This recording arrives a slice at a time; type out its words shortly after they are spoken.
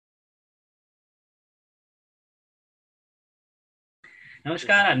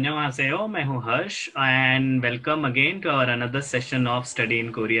नमस्कार, अन्यवासेयो, मैं हूँ हर्ष and welcome again to our another session of Study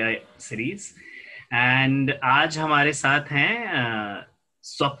in Korea series. And आज हमारे साथ हैं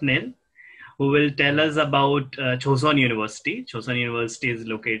Swapnil who will tell us about Chosun University. Chosun University is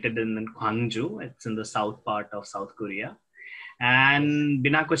located in Gwangju. It's in the south part of South Korea. Yes. And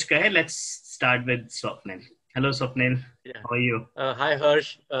बिना कुछ कहे, let's start with Swapnil. Hello, Swapnil. Yeah. How are you? Hi,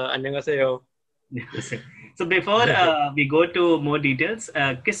 Harsh. 안녕하세요. So before we go to more details,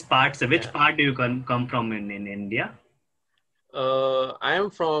 which Yeah. part do you come from in India? I am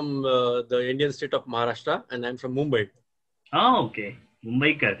from the Indian state of Maharashtra, and I'm from Mumbai. Oh, okay.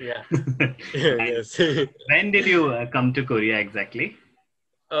 Mumbaikar. Yeah. Nice. Yes. When did you come to Korea exactly?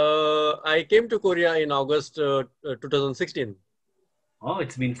 I came to Korea in August 2016. Oh,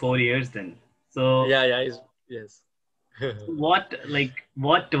 it's been 4 years then. So Yeah, yeah, yes. what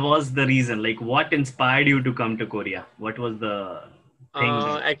was the reason? Like, what inspired you to come to Korea? What was the thing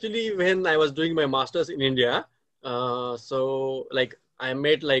that? Actually, when I was doing my masters in India, so like I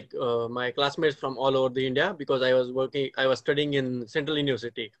met like my classmates from all over the India because I was studying in Central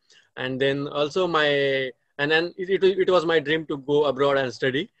University, and then also and then it was my dream to go abroad and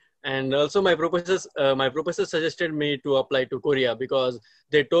study. And also my professors suggested me to apply to Korea because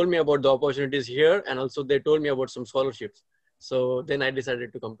they told me about the opportunities here, and also they told me about some scholarships. So then I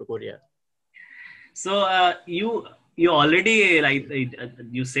decided to come to Korea. So you already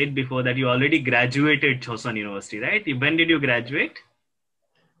you said before that you already graduated Chosun University, right? When did you graduate?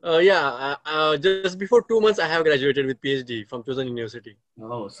 Just before 2 months, I have graduated with PhD from Chosun University.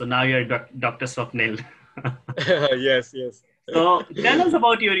 Oh, so now you're Dr. Swapnil. Yes, yes. So tell us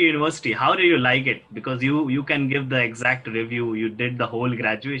about your university. How do you like it? Because you can give the exact review. You did the whole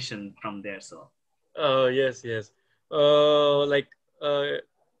graduation from there. So Yes, yes. Like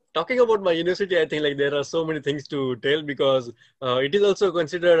talking about my university, I think like there are so many things to tell because it is also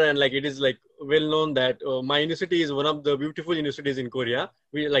considered and like it is like well known that my university is one of the beautiful universities in Korea.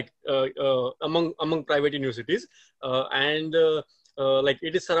 We like among private universities, and like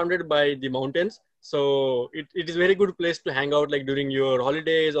it is surrounded by the mountains. So it is very good place to hang out like during your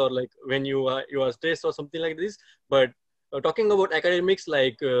holidays or like when you are stressed or something like this. But talking about academics,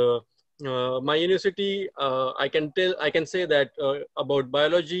 like my university, I can say that about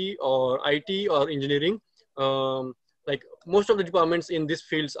biology or IT or engineering, like most of the departments in these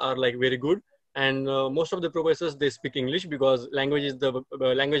fields are like very good, and most of the professors they speak English because language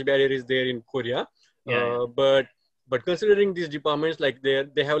barrier is there in Korea. yeah, yeah. But considering these departments, like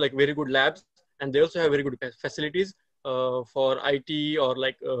they have like very good labs, and they also have very good facilities for IT or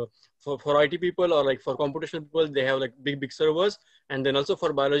like for IT people or like for computational people, they have like big servers, and then also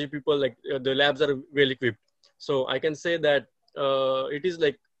for biology people, like the labs are well equipped. So I can say that it is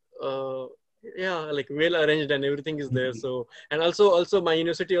like yeah, like well arranged and everything is there. So and also my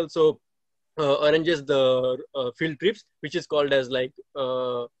university also arranges the field trips, which is called as like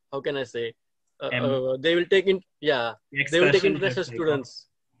how can I say, they will take in, yeah, they will take Excursion international trips they call. students.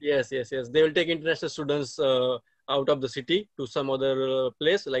 Yes, yes, yes, they will take international students out of the city to some other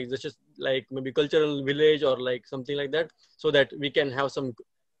place, like just like maybe cultural village or like something like that, so that we can have some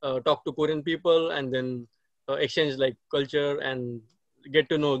talk to Korean people and then exchange like culture and get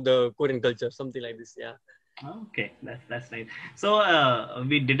to know the Korean culture, something like this. Yeah. Okay, that's nice. So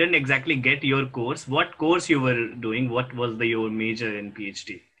we didn't exactly get your course. What course you were doing? What was your major in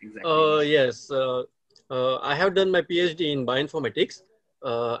PhD exactly? Yes, I have done my PhD in bioinformatics,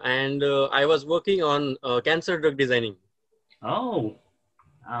 and I was working on cancer drug designing. Oh,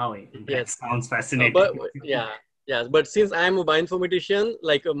 oh, that Yes, sounds but fascinating. yeah, yes. But since I'm a bioinformatician,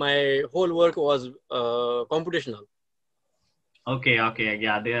 like my whole work was computational. Okay, okay,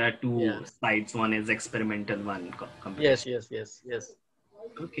 yeah. There are Yeah. two sides. One is experimental, one Yes, competition. yes, yes, yes.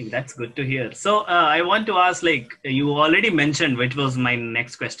 Okay, that's good to hear. So I want to ask, like you already mentioned, which was my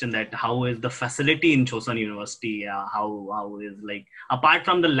next question, that how is the facility in Chosun University? How is like apart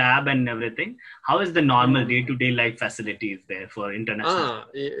from the lab and everything, how is the normal Hmm. day-to-day life facilities there for international?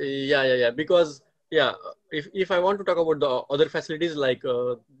 Yeah, yeah, yeah. Because yeah, if I want to talk about the other facilities, like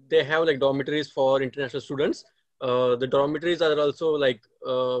they have like dormitories for international students. The dormitories are also like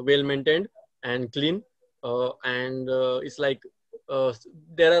well maintained and clean, and it's like uh,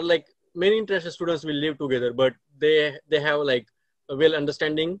 there are like many international students will live together, but they have like a well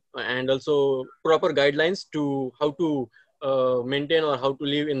understanding and also proper guidelines to how to maintain or how to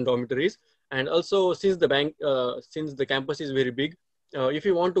live in dormitories. And also since the campus is very big, if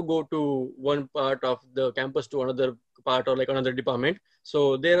you want to go to one part of the campus to another part or like another department,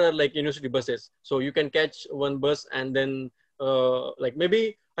 so there are like university buses, so you can catch one bus and then like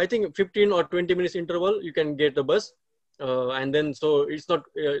maybe I think 15 or 20 minutes interval you can get a bus, and then so it's not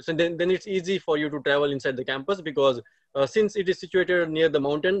so then it's easy for you to travel inside the campus, because since it is situated near the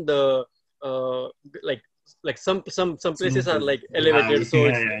mountain, the uh, like some places are like Yeah, elevated, so yeah,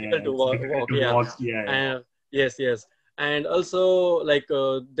 it's yeah, yeah. difficult to It's difficult walk. to Yeah. walk. Yeah, yeah. Yes, yes. And also, like,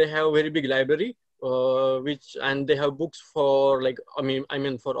 they have a very big library, which, and they have books for, like, I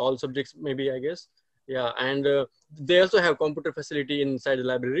mean for all subjects, maybe, I guess. Yeah. And they also have computer facility inside the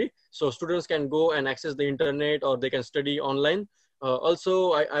library, so students can go and access the internet, or they can study online.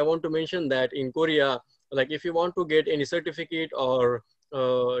 Also, I want to mention that in Korea, like, if you want to get any certificate, or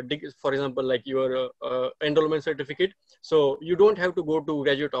for example, like your enrollment certificate, so you don't have to go to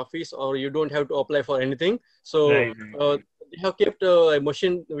graduate office, or you don't have to apply for anything. So Right, right, they have kept a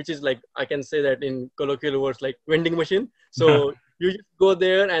machine, which is, like, I can say that in colloquial words, like vending machine. right. So you just go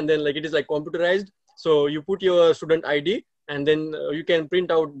there, and then, like, it is like computerized. So you put your student ID, and then you can print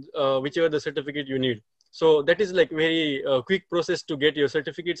out whichever the certificate you need. So that is like very quick process to get your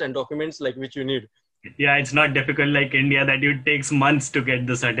certificates and documents, like, which you need. Yeah, it's not difficult like India that it takes months to get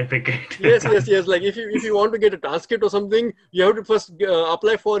the certificate. Yes, yes, yes. Like, if you want to get a transcript or something, you have to first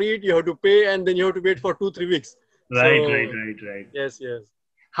apply for it. You have to pay, and then you have to wait for 2-3 weeks. Right, right, So right, right. yes, yes.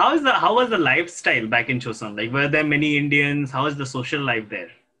 How was the lifestyle back in Chosun? Like, were there many Indians? How is the social life there?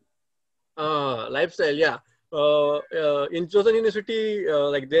 Lifestyle, yeah. In Chosun University,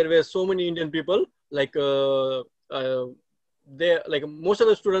 like, there were so many Indian people. Like, they, like, most of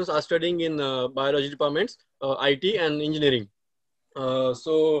the students are studying in biology departments, IT, and engineering.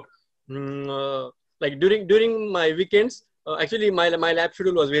 So, mm, like, during my weekends, actually my lab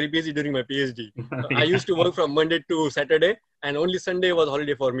schedule was very busy during my PhD. I Yeah. used to work from Monday to Saturday, and only Sunday was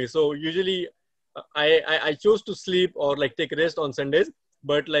holiday for me. So usually, I chose to sleep or, like, take rest on Sundays.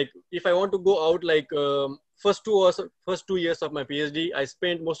 But, like, if I want to go out, like, first 2 years of my PhD, I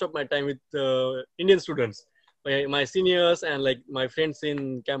spent most of my time with Indian students, my seniors, and, like, my friends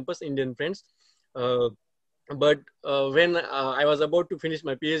in campus, Indian friends. Uh, but when I was about to finish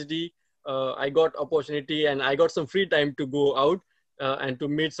my PhD, I got opportunity, and I got some free time to go out and to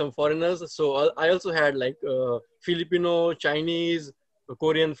meet some foreigners. So I also had, like, Filipino, Chinese,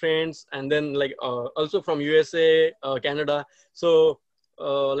 Korean friends, and then, like, also from USA, Canada. So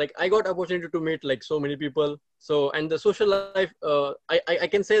like, I got opportunity to meet, like, so many people. So, and the social life, I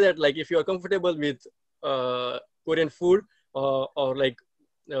can say that, like, if you are comfortable with Korean food, or like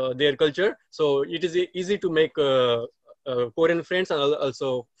their culture, so it is easy to make Korean friends, and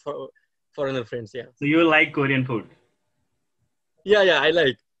also foreigner friends. Yeah. So you like Korean food? Yeah, yeah, I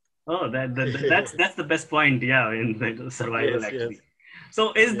like. Oh, that's the best point. Yeah, in the survival Yes, yes, actually.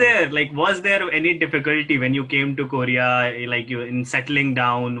 So, is yes. there like was there any difficulty when you came to Korea, like you in settling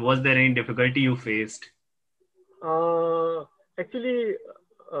down? Was there any difficulty you faced? Uh, Actually,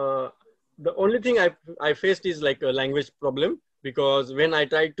 uh, the only thing I faced is, like, a language problem, because when I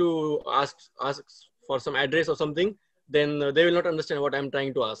try to ask for some address or something, then they will not understand what I'm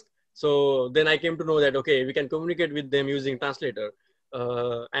trying to ask. So then I came to know that, okay, we can communicate with them using translator.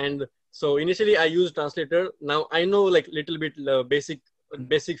 And so initially I used translator. Now I know, like, little bit basic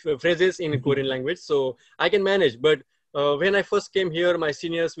phrases in Korean language, so I can manage. But when I first came here, my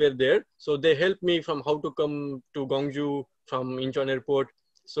seniors were there, so they helped me from how to come to Gwangju from Incheon Airport.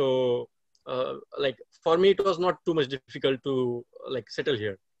 So, like, for me, it was not too much difficult to, like, settle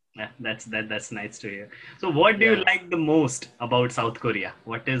here. Yeah, that's nice to hear. So, what do you Yeah, like the most about South Korea?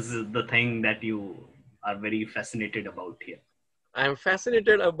 What is the thing that you are very fascinated about here? I'm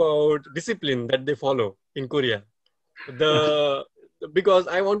fascinated about discipline that they follow in Korea. The Because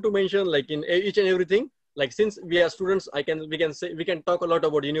I want to mention, like, in each and everything, like, since we are students, we can talk a lot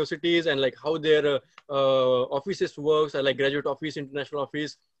about universities, and, like, how their offices works, like graduate office, international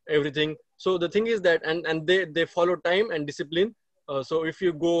office, everything. So the thing is that, and they follow time and discipline. So if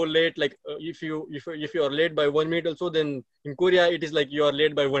you go late, like, if you are late by 1 minute also, then in Korea it is like you are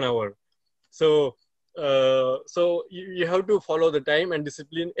late by 1 hour. So you have to follow the time and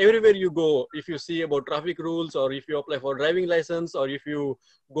discipline everywhere you go. If you see about traffic rules, or if you apply for driving license, or if you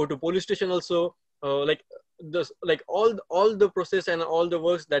go to police station also, like, like, all the process and all the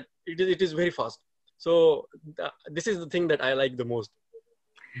works, that it is very fast. So this is the thing that I like the most.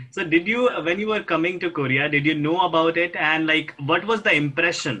 So, did you when you were coming to Korea, did you know about it? And like, what was the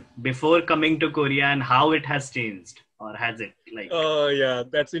impression before coming to Korea, and how it has changed, or has it like? Yeah,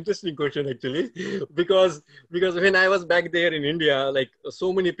 that's interesting question, actually, because when I was back there in India, like,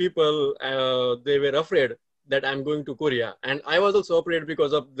 so many people, they were afraid that I'm going to Korea, and I was also afraid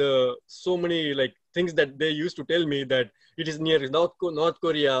because of the so many, like, things that they used to tell me, that it is near North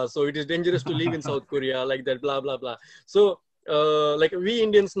Korea, so it is dangerous to live in South Korea, like that, blah blah blah. So like, we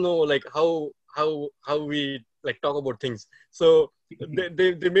Indians know, like, how we like talk about things. So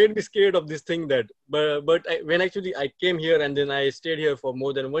they made me scared of this thing that, but when actually I came here and then I stayed here for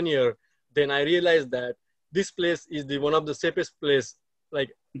more than 1 year, then I realized that this place is the one of the safest place, like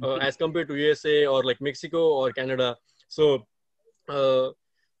as compared to USA or like Mexico or Canada. So uh,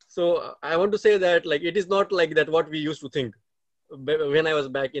 I want to say that like it is not like that what we used to think when I was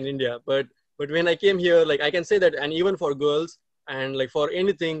back in India. But when I came here, like I can say that, and even for girls and like for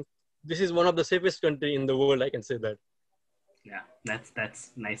anything, this is one of the safest country in the world. I can say that. Yeah,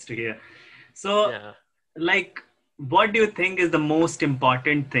 that's nice to hear. So, Yeah. like, what do you think is the most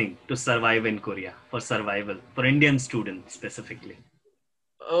important thing to survive in Korea, for survival for Indian students specifically?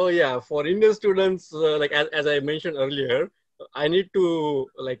 Oh yeah, for Indian students, like as I mentioned earlier, I need to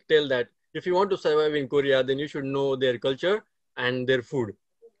like tell that if you want to survive in Korea, then you should know their culture and their food.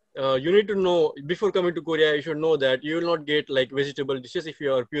 You need to know before coming to Korea. You should know that you will not get like vegetable dishes if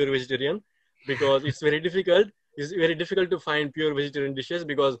you are pure vegetarian, because it's very difficult. It's very difficult to find pure vegetarian dishes,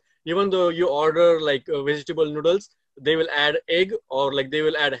 because even though you order like vegetable noodles, they will add egg or like they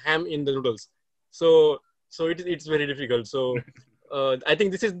will add ham in the noodles. So it's very difficult. So I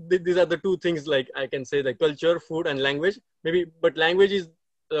think these are the two things, like I can say, the culture, food, and language. Maybe, but language is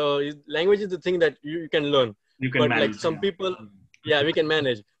the thing that you can learn. You can But like manage, some yeah. people, yeah, we can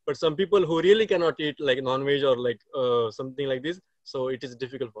manage. But some people who really cannot eat like non-veg or like something like this, so it is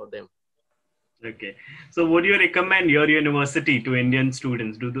difficult for them. Okay. So, would you recommend your university to Indian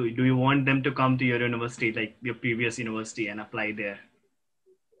students? Do you want them to come to your university, like your previous university, and apply there?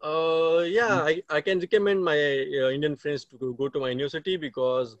 Yeah, I can recommend my Indian friends to go to my university,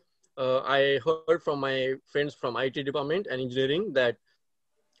 because I heard from my friends from IT department and engineering that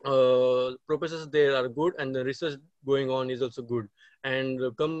professors there are good and the research going on is also good. And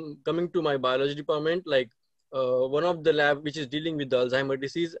coming to my biology department, like one of the lab which is dealing with the Alzheimer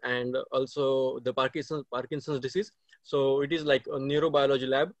disease and also the Parkinson's disease. So it is like a neurobiology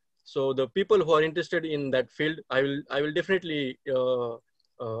lab. So the people who are interested in that field, I will definitely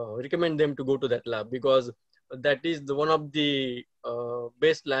recommend them to go to that lab, because that is the one of the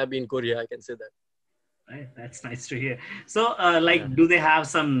best lab in Korea. I can say that. Right, that's nice to hear. So, Yeah. like, do they have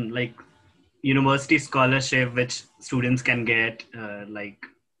some like university scholarship which students can get? Like,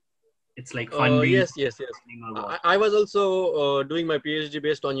 it's like funding, Yes, yes, yes. or what? I was also doing my PhD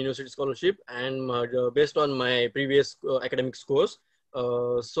based on university scholarship and based on my previous academic scores.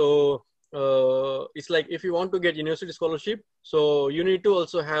 It's like if you want to get university scholarship, so you need to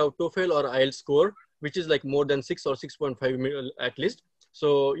also have TOEFL or IELTS score, which is like more than 6 or 6.5 at least.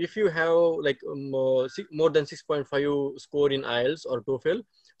 So if you have like more than 6.5 score in IELTS or TOEFL,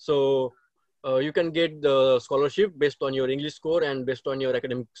 so you can get the scholarship based on your English score and based on your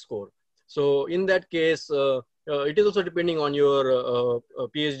academic score. So in that case, it is also depending on your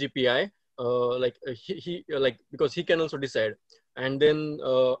PhD PI, like because he can also decide. And then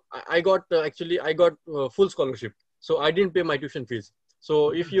I got actually I got full scholarship, so I didn't pay my tuition fees.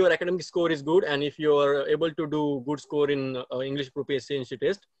 So if your academic score is good and if you are able to do good score in English proficiency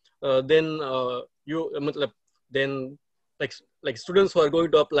test, then then like students who are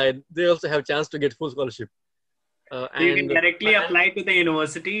going to apply, they also have chance to get full scholarship. So you can And directly apply to the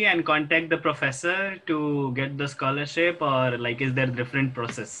university and contact the professor to get the scholarship, or like is there a different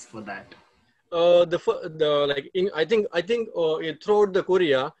process for that? the like in, I think throughout the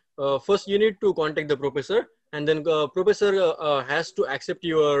Korea, first you need to contact the professor, and then professor has to accept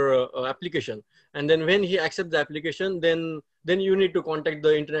your application, and then when he accepts the application, then you need to contact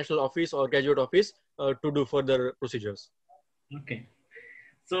the international office or graduate office to do further procedures. Okay.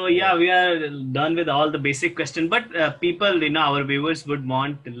 So Yeah. yeah, we are done with all the basic question, but people, our viewers would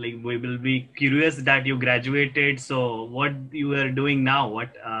want, like, we will be curious that you graduated. So what you are doing now?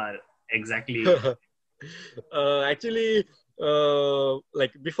 What exactly? Actually,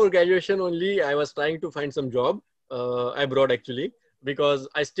 like before graduation only, I was trying to find some job abroad actually, because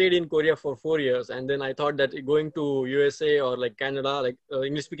I stayed in Korea for 4 years, and then I thought that going to USA or like Canada, like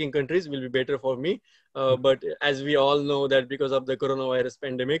English-speaking countries, will be better for me. But as we all know that because of the coronavirus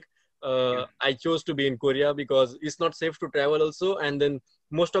pandemic, Yeah, I chose to be in Korea because it's not safe to travel also, and then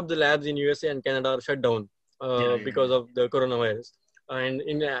most of the labs in USA and Canada are shut down yeah, yeah, because of the coronavirus. And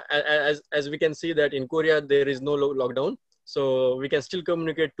as we can see that in Korea there is no lockdown, so we can still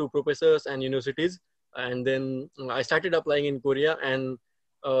communicate to professors and universities. And then I started applying in Korea, and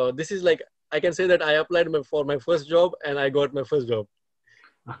this is like I can say that I applied for my first job and I got my first job,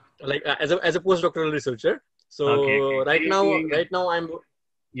 yeah. like as a postdoctoral researcher. Okay, okay. So So you're doing right now I'm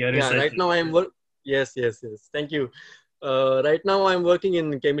your yeah research. right now I'm work yes, yes, yes, thank you. Right now I'm working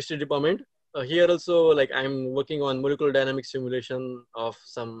in chemistry department. Here also, like I'm working on molecular dynamic simulation of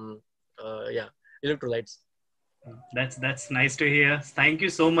some electrolytes. That's nice to hear. Thank you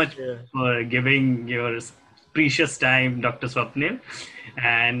so much Yeah. for giving your precious time, Dr. Swapnil,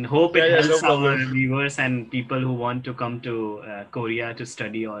 and hope it Yeah, yeah, no helps problem. our viewers and people who want to come to Korea to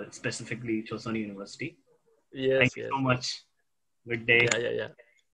study, or specifically Chosun University. Thank Yes, you yes, so yes. much. Good day. Yeah, yeah, yeah.